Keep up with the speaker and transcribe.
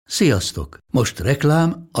Sziasztok! Most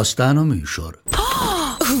reklám, aztán a műsor.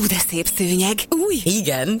 Hú, de szép szőnyeg. Új?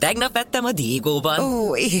 Igen, tegnap vettem a Diegóban.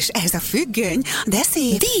 Ó, és ez a függöny, de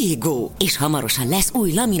szép. Diegó! És hamarosan lesz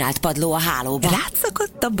új laminált padló a hálóban.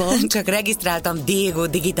 Rátszakadt a bank. Csak regisztráltam Diegó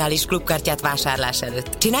digitális klubkártyát vásárlás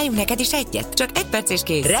előtt. Csináljunk neked is egyet? Csak 1 perc és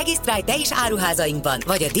kész. Regisztrálj te is áruházainkban,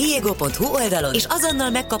 vagy a diego.hu oldalon, és azonnal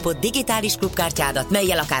megkapod digitális klubkártyádat,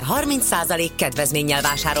 mellyel akár 30% kedvezménnyel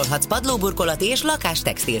vásárolhatsz padlóburkolati és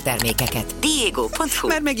lakástextil termékeket. Diego.hu.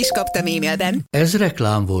 Már meg is kaptam e-mailben. Ez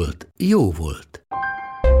reklám volt, jó volt.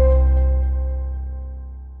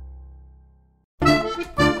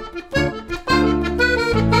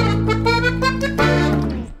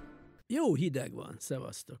 Jó hideg van,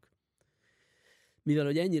 szevasztok. Mivel,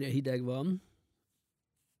 hogy ennyire hideg van,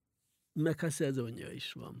 meg hát szezonja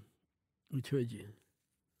is van. Úgyhogy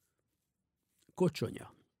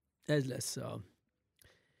kocsonya. Ez lesz a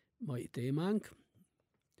mai témánk.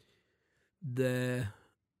 De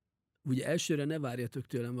ugye elsőre ne várjatok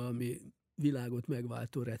tőlem valami világot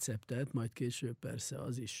megváltó receptet, majd később persze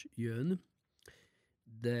az is jön,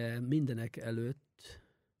 de mindenek előtt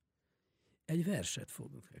egy verset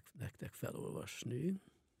fogok nektek felolvasni.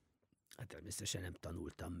 Hát természetesen nem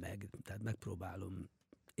tanultam meg, tehát megpróbálom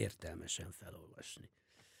értelmesen felolvasni.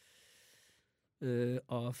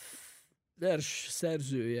 A vers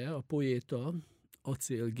szerzője, a poéta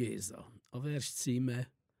Acél Géza. A vers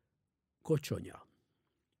címe Kocsonya.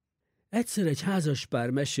 Egyszer egy házaspár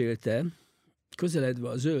mesélte, közeledve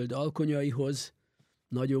a zöld alkonyaihoz,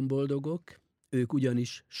 nagyon boldogok, ők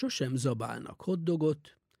ugyanis sosem zabálnak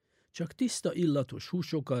hotdogot, csak tiszta illatos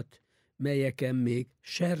húsokat, melyeken még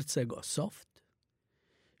serceg a szaft,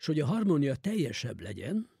 s hogy a harmónia teljesebb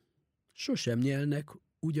legyen, sosem nyelnek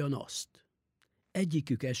ugyanazt.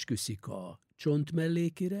 Egyikük esküszik a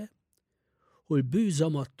csontmellékire, hol bő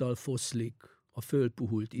zamattal foszlik a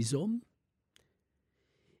fölpuhult izom,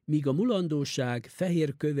 míg a mulandóság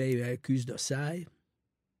fehér köveivel küzd a száj,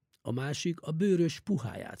 a másik a bőrös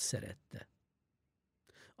puháját szerette.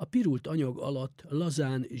 A pirult anyag alatt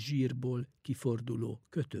lazán zsírból kiforduló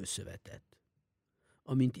kötőszövetet,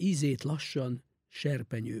 amint ízét lassan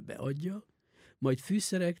serpenyőbe adja, majd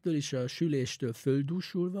fűszerektől és a süléstől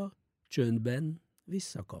földúsulva csöndben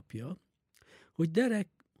visszakapja, hogy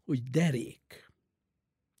derék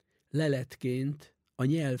leletként a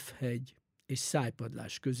nyelvhegy és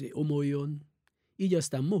szájpadlás közé omoljon, így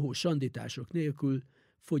aztán mohó sandítások nélkül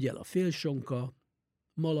fogy el a félsonka,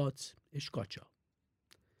 malac és kacsa.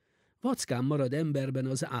 Vackán marad emberben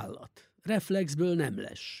az állat. Reflexből nem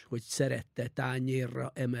les, hogy szerette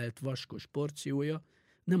tányérra emelt vaskos porciója,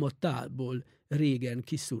 nem a tálból régen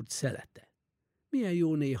kiszúrt szelete. Milyen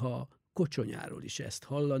jó néha kocsonyáról is ezt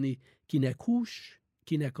hallani, kinek hús,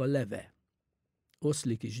 kinek a leve.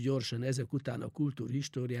 Oszlik is gyorsan ezek után a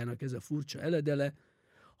kultúrhistóriának ez a furcsa eledele.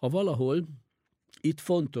 Ha valahol, itt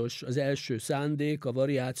fontos az első szándék, a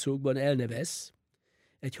variációkban el ne vesz,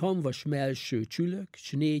 egy hamvas melső csülök,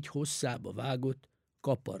 s 4 hosszába vágott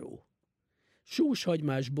kaparó.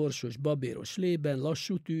 Sóshagymás borsos babéros lében,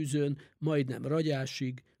 lassú tűzön, majdnem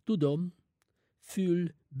ragyásig, tudom,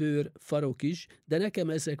 fül, bőr, farok is, de nekem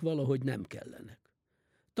ezek valahogy nem kellenek.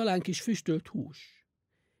 Talán kis füstölt hús.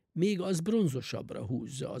 Még az bronzosabbra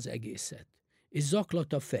húzza az egészet, és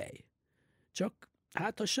zaklat a fej. Csak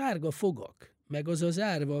hát a sárga fogak, meg az az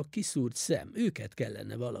árva kiszúrt szem, őket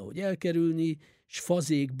kellene valahogy elkerülni, s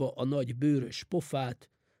fazékba a nagy bőrös pofát,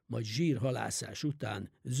 majd zsírhalászás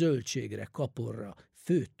után zöldségre, kaporra,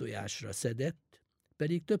 főtt tojásra szedett,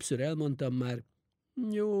 pedig többször elmondtam már,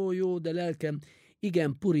 jó, de lelkem,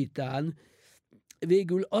 igen puritán,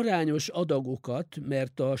 végül arányos adagokat,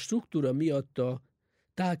 mert a struktúra miatt a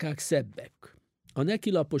tálkák szebbek. A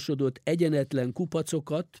nekilaposodott egyenetlen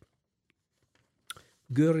kupacokat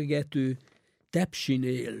görgető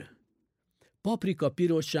tepsinél, paprika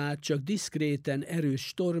pirosát, csak diszkréten erős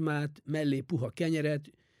stormát, mellé puha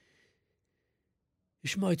kenyeret,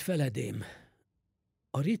 és majd feledém.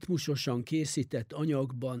 A ritmusosan készített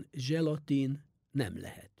anyagban zselatin nem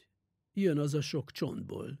lehet. Jön az a sok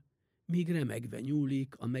csontból, míg remegve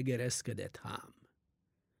nyúlik a megereszkedett hám.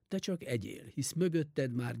 Te csak egyél, hisz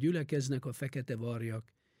mögötted már gyülekeznek a fekete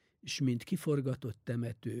varjak, és mint kiforgatott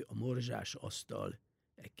temető a morzsás asztal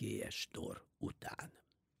kélyes tor után.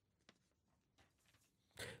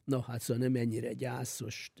 Na hát szóval nem ennyire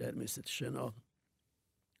gyászos természetesen a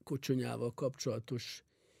kocsonyával kapcsolatos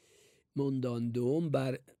mondandóm,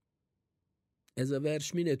 bár ez a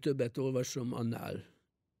vers minél többet olvasom, annál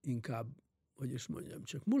inkább, hogy is mondjam,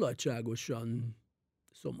 csak mulatságosan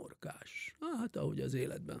szomorkás. Hát ahogy az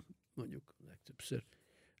életben mondjuk legtöbbször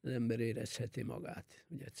az ember érezheti magát,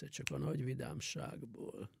 hogy egyszer csak a nagy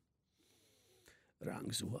vidámságból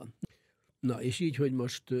ránk zuhan. Na, és így, hogy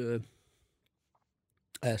most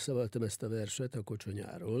elszavaltam ezt a verset a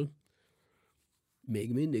kocsonyáról,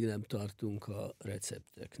 még mindig nem tartunk a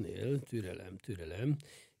recepteknél, türelem.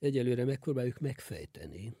 Egyelőre megpróbáljuk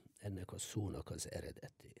megfejteni ennek a szónak az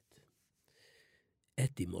eredetét.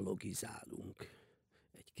 Etimologizálunk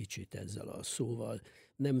egy kicsit ezzel a szóval.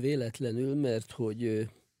 Nem véletlenül, mert hogy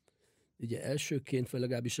ugye elsőként, vagy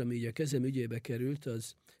legalábbis ami így a kezem ügyébe került,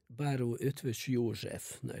 az Báró Eötvös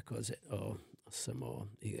Józsefnek azt hiszem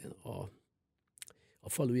a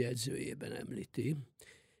falujegyzőjében említi,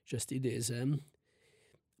 és ezt idézem: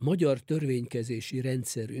 magyar törvénykezési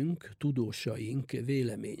rendszerünk, tudósaink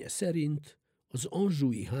véleménye szerint az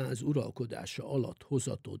anjoui ház uralkodása alatt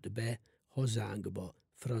hozatott be hazánkba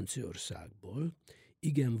Franciaországból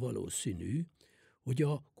igen valószínű, hogy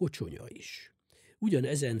a kocsonya is.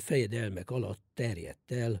 Ugyanezen fejedelmek alatt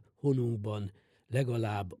terjedt el honunkban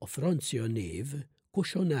legalább a francia név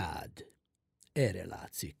kosonád. Erre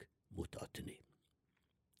látszik mutatni.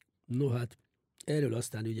 No hát, erről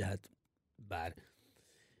aztán ugye hát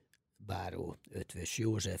Báró Eötvös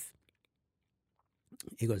József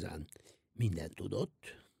igazán mindent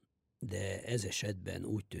tudott, de ez esetben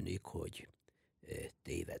úgy tűnik, hogy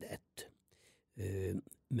tévedett.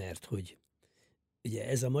 Mert hogy ugye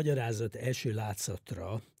ez a magyarázat első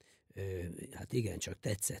látszatra hát igencsak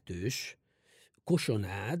tetszetős.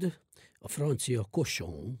 Kosonád, a francia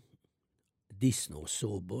cochon, disznó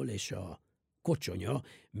szóból, és a kocsonya,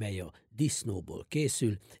 mely a disznóból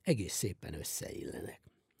készül, egész szépen összeillenek.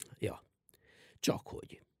 Ja, csak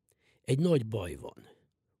hogy egy nagy baj van.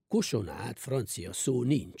 Kosonád francia szó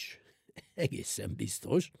nincs. Egészen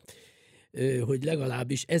biztos, hogy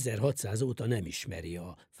legalábbis 1600 óta nem ismeri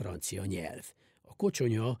a francia nyelv. A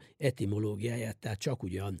kocsonya etimológiáját tehát csak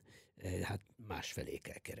ugyan hát másfelé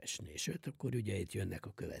kell keresni. Sőt, akkor ugye itt jönnek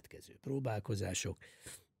a következő próbálkozások.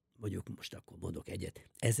 Mondjuk most akkor mondok egyet,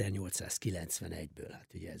 1891-ből,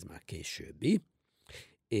 hát ugye ez már későbbi,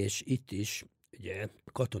 és itt is ugye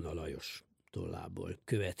Katona Lajos tollából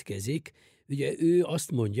következik. Ugye ő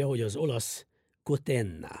azt mondja, hogy az olasz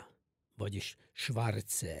cotenna, vagyis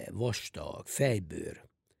schwarze, vastag, fejbőr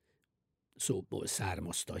szóból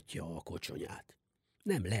származtatja a kocsonyát.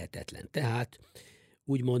 Nem lehetetlen tehát,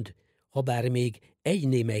 úgymond, habár még egy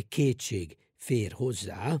némely kétség fér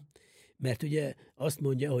hozzá, mert ugye azt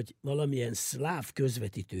mondja, hogy valamilyen szláv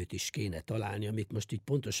közvetítőt is kéne találni, amit most így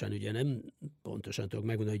pontosan ugye nem pontosan tudok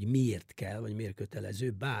megmondani, hogy miért kell, vagy miért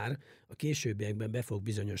kötelező, bár a későbbiekben be fog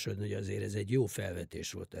bizonyosodni, hogy azért ez egy jó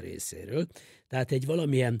felvetés volt a részéről. Tehát egy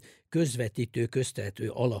valamilyen közvetítő, köztehető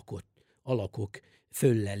alakok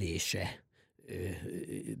föllelése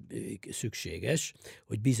szükséges,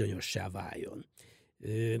 hogy bizonyossá váljon.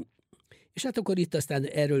 És hát akkor itt aztán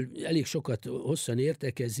erről elég sokat hosszan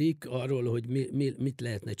értekezik, arról, hogy mit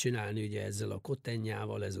lehetne csinálni ugye ezzel a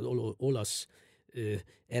kotennyával, ezzel olasz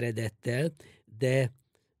eredettel, de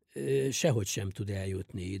sehogy sem tud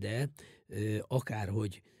eljutni ide,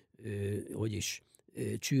 akárhogy hogy is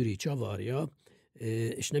csűri, csavarja,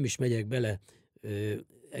 és nem is megyek bele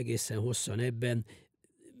egészen hosszan ebben.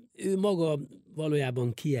 Ő maga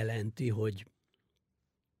valójában kijelenti, hogy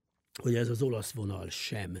ez az olasz vonal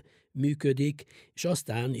sem működik, és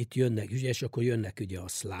aztán itt jönnek, és akkor jönnek ugye a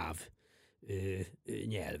szláv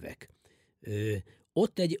nyelvek.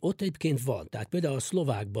 Ott egyébként van, tehát például a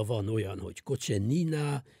szlovákban van olyan, hogy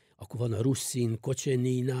kocsenina, akkor van a russzin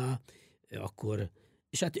kocsenina, akkor,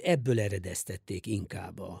 és hát ebből eredeztették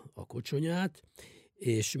inkább a kocsonyát,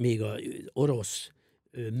 és még az orosz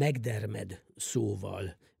megdermed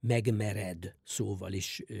szóval, megmered szóval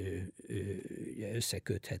is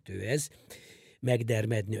összeköthető ez.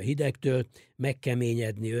 Megdermedni a hidegtől,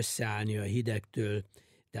 megkeményedni, összeállni a hidegtől.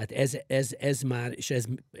 Tehát ez már, és ez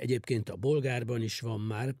egyébként a bolgárban is van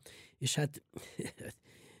már, és hát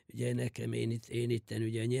ugye nekem én itten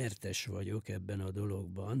ugye nyertes vagyok ebben a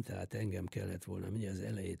dologban, tehát engem kellett volna mindjárt az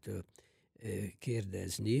elejétől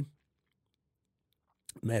kérdezni,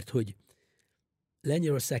 mert hogy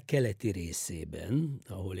Lengyelország keleti részében,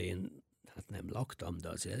 ahol én hát nem laktam, de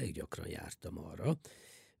azért elég gyakran jártam arra,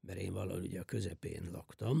 mert én valahol ugye a közepén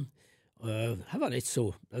laktam. Hát van egy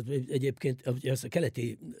szó, egyébként az a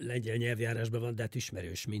keleti lengyel nyelvjárásban van, de hát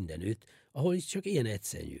ismerős mindenütt, ahol itt csak ilyen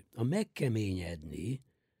egyszerű. A megkeményedni,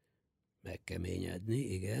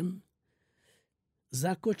 igen,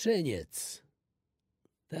 zakocsenyec.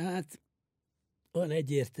 Tehát olyan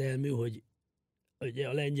egyértelmű, hogy ugye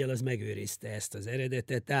a lengyel az megőrizte ezt az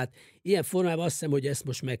eredetet, tehát ilyen formában azt hiszem, hogy ezt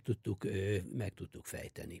most meg tudtuk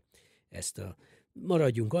fejteni.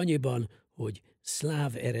 Maradjunk annyiban, hogy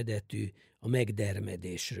szláv eredetű, a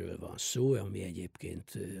megdermedésről van szó, ami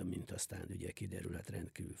egyébként, mint aztán ugye kiderül,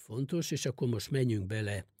 rendkívül fontos, és akkor most menjünk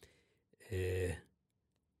bele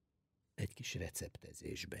egy kis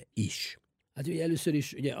receptezésbe is. Hát ugye először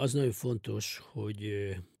is ugye az nagyon fontos,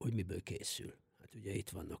 hogy miből készül. Hát ugye itt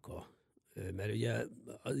vannak mert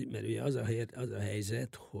ugye az a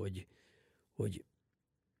helyzet, hogy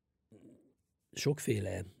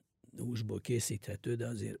sokféle húsból készíthető, de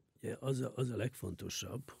azért ugye az a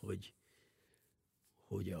legfontosabb, hogy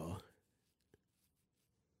a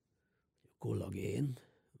kollagén,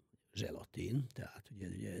 zselatin, tehát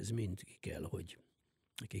ugye ez mind ki kell,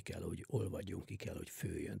 hogy olvadjon, ki kell, hogy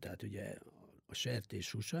főjön. Tehát ugye a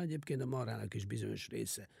sertéshúsa, egyébként a marhának is bizonyos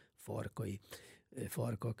része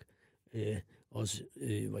farkak,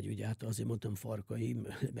 vagy ugye hát azért mondtam farkai,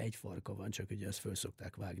 egy farka van, csak ugye ezt föl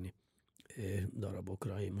szokták vágni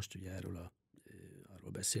darabokra, én most ugye arról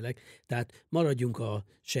beszélek. Tehát maradjunk a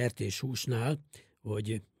sertéshúsnál,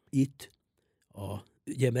 hogy itt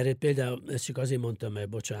ugye, mert például ezt csak azért mondtam, mert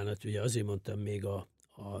bocsánat, ugye azért mondtam még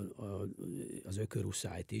az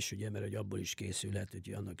ököruszájt is, ugye, mert hogy abból is készülhet,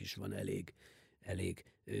 ugye annak is van elég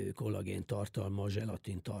kollagén tartalma,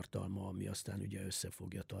 zselatin tartalma, ami aztán ugye össze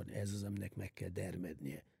fogja tartani. Ez az, aminek meg kell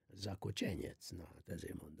dermednie. Zakocsenyec, na hát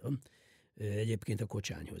ezért mondom. Egyébként a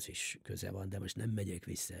kocsányhoz is köze van, de most nem megyek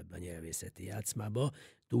vissza ebbe a nyelvészeti játszmába.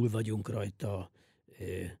 Túl vagyunk rajta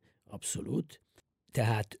abszolút.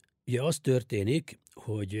 Tehát ugye az történik,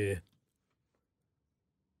 hogy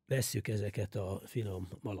vesszük ezeket a finom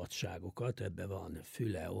malacságokat, ebbe van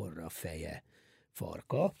füle, orra, feje,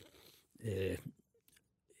 farka,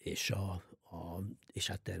 és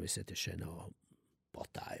hát természetesen a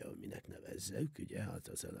patája, minek nevezzük, ugye, hát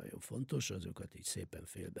az nagyon fontos, azokat így szépen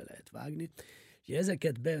félbe lehet vágni. Ugye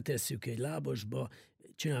ezeket betesszük egy lábosba,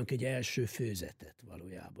 csinálunk egy első főzetet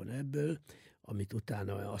valójában ebből, amit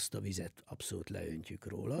utána azt a vizet abszolút leöntjük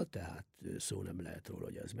róla, tehát szó nem lehet róla,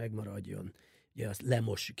 hogy az megmaradjon. Ugye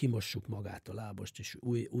azt kimossuk magát a lábost, és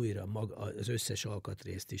újra az összes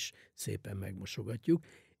alkatrészt is szépen megmosogatjuk,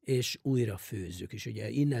 és újra főzzük. És ugye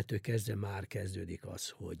innentől kezdve már kezdődik az,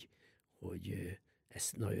 hogy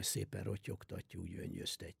ezt nagyon szépen rotyogtatjuk,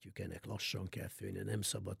 gyöngyöztetjük. Ennek lassan kell főni, nem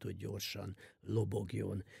szabad, hogy gyorsan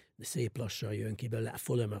lobogjon, szép lassan jön ki belőle,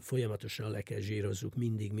 folyamatosan le kell zsírozzuk,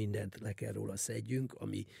 mindig mindent le kell róla szedjünk,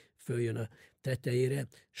 ami följön a tetejére,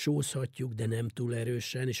 sózhatjuk, de nem túl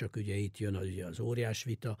erősen, és akkor ugye itt jön ugye az óriás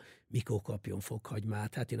vita, mikor kapjon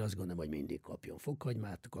fokhagymát. Hát én azt gondolom, hogy mindig kapjon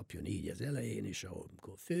fokhagymát, kapjon így az elején is,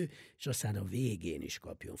 amikor fő, és aztán a végén is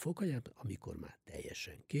kapjon fokhagymát, amikor már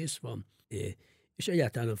teljesen kész van, és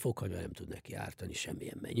egyáltalán a fokhagyma nem tud neki ártani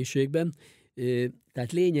semmilyen mennyiségben.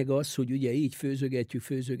 Tehát lényeg az, hogy ugye így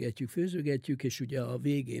főzögetjük, és ugye a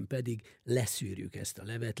végén pedig leszűrjük ezt a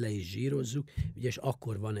levet, le is zsírozzuk, ugye, és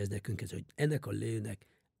akkor van ez nekünk, hogy ennek a lőnek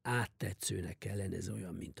áttetszőnek kell lenni, ez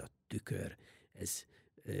olyan, mint a tükör. Ez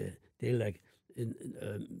tényleg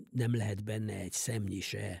nem lehet benne egy szemnyi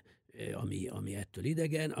se, ami ettől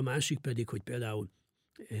idegen. A másik pedig, hogy például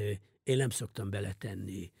én nem szoktam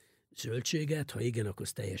beletenni zöldséget, ha igen, akkor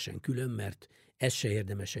az teljesen külön, mert ez se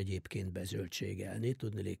érdemes egyébként bezöldségelni,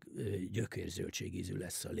 tudniillik gyökérzöldségízű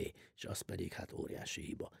lesz a lé, és az pedig hát óriási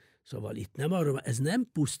hiba. Szóval itt nem arról, ez nem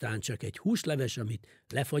pusztán csak egy húsleves, amit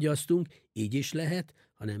lefagyasztunk, így is lehet,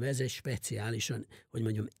 hanem ez egy speciálisan, hogy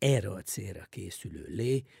mondjam, erre a célra készülő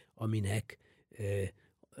lé, aminek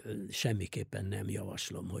semmiképpen nem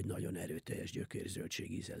javaslom, hogy nagyon erőteljes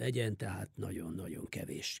gyökérzöldségíze legyen, tehát nagyon-nagyon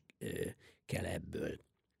kevés kell ebből.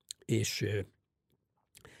 És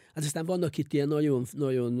hát aztán vannak itt ilyen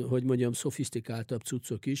nagyon, hogy mondjam, szofisztikáltabb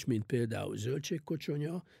cuccok is, mint például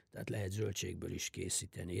zöldségkocsonya, tehát lehet zöldségből is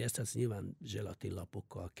készíteni ezt, hát nyilván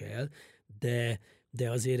zselatinlapokkal kell,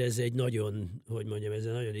 de azért ez egy nagyon, hogy mondjam, ez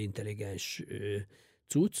egy nagyon intelligens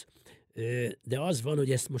cucc, de az van,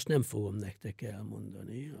 hogy ezt most nem fogom nektek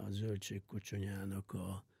elmondani, a zöldségkocsonyának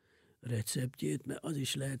a receptjét, mert az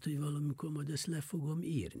is lehet, hogy valamikor majd ezt le fogom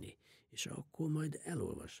írni, és akkor majd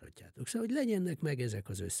elolvashatjátok. Szóval, hogy legyenek meg ezek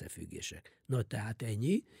az összefüggések. Na, tehát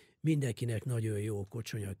ennyi. Mindenkinek nagyon jó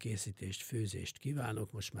kocsonya készítést, főzést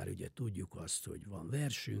kívánok. Most már ugye tudjuk azt, hogy van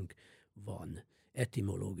versünk, van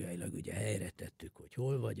etimológiailag ugye helyre tettük, hogy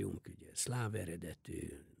hol vagyunk, ugye szláv eredetű,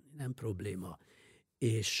 nem probléma,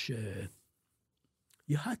 és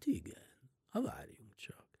ja, hát igen, ha várjunk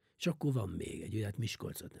csak. És akkor van még egy, ugye hát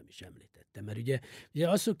Miskolcot nem is említettem, mert ugye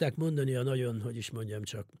azt szokták mondani a nagyon, hogy is mondjam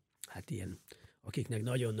csak, hát ilyen, akiknek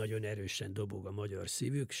nagyon-nagyon erősen dobog a magyar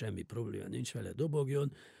szívük, semmi probléma nincs vele,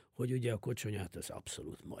 dobogjon, hogy ugye a kocsonyát az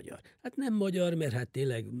abszolút magyar. Hát nem magyar, mert hát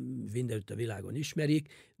tényleg mindenütt a világon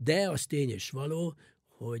ismerik, de az tény és való,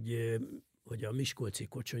 hogy hogy a miskolci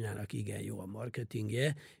kocsonyának igen jó a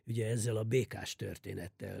marketingje, ugye ezzel a békás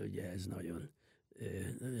történettel, ugye ez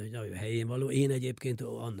nagyon helyén való. Én egyébként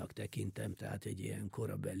annak tekintem, tehát egy ilyen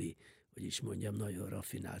korabeli, hogy is mondjam, nagyon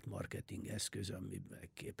raffinált marketing eszköz, amiben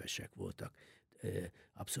képesek voltak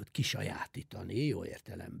abszolút kisajátítani, jó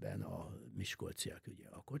értelemben a miskolciak ugye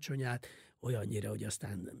a kocsonyát, olyannyira, hogy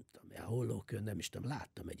aztán nem tudom, a Hollókön, nem is tudom,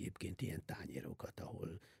 láttam egyébként ilyen tányérokat,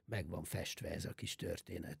 ahol meg van festve ez a kis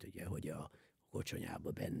történet, ugye, hogy a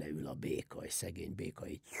kocsonyába benne ül a béka, egy szegény béka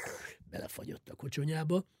így belefagyott a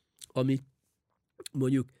kocsonyába, ami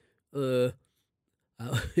mondjuk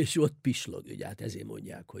és ott pislog, ugye, hát ezért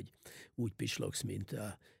mondják, hogy úgy pislogsz, mint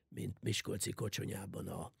miskolci kocsonyában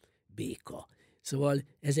a béka. Szóval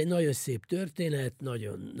ez egy nagyon szép történet,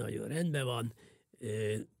 nagyon rendben van,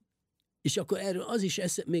 és akkor erről az is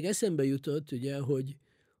még eszembe jutott, ugye,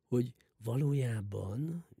 hogy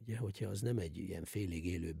valójában, ugye, hogyha az nem egy ilyen félig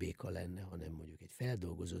élő béka lenne, hanem mondjuk egy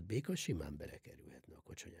feldolgozott béka, simán belekerülhetne a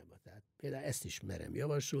kocsonyába. Tehát például ezt is merem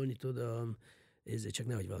javasolni, tudom, ezért csak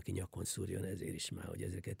nehogy valaki nyakon szúrjon, ezért is már, hogy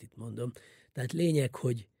ezeket itt mondom. Tehát lényeg,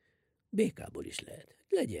 hogy békából is lehet.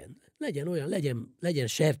 Legyen olyan, legyen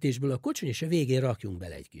sertésből a kocsony, és a végén rakjunk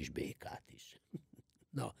bele egy kis békát is.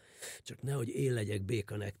 Na, csak nehogy én legyek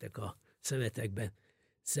béka nektek a szemetekben.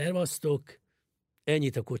 Szervasztok,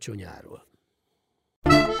 ennyit a kocsonyáról.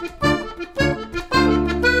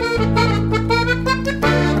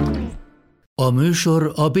 A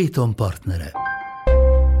műsor a Béton partnere.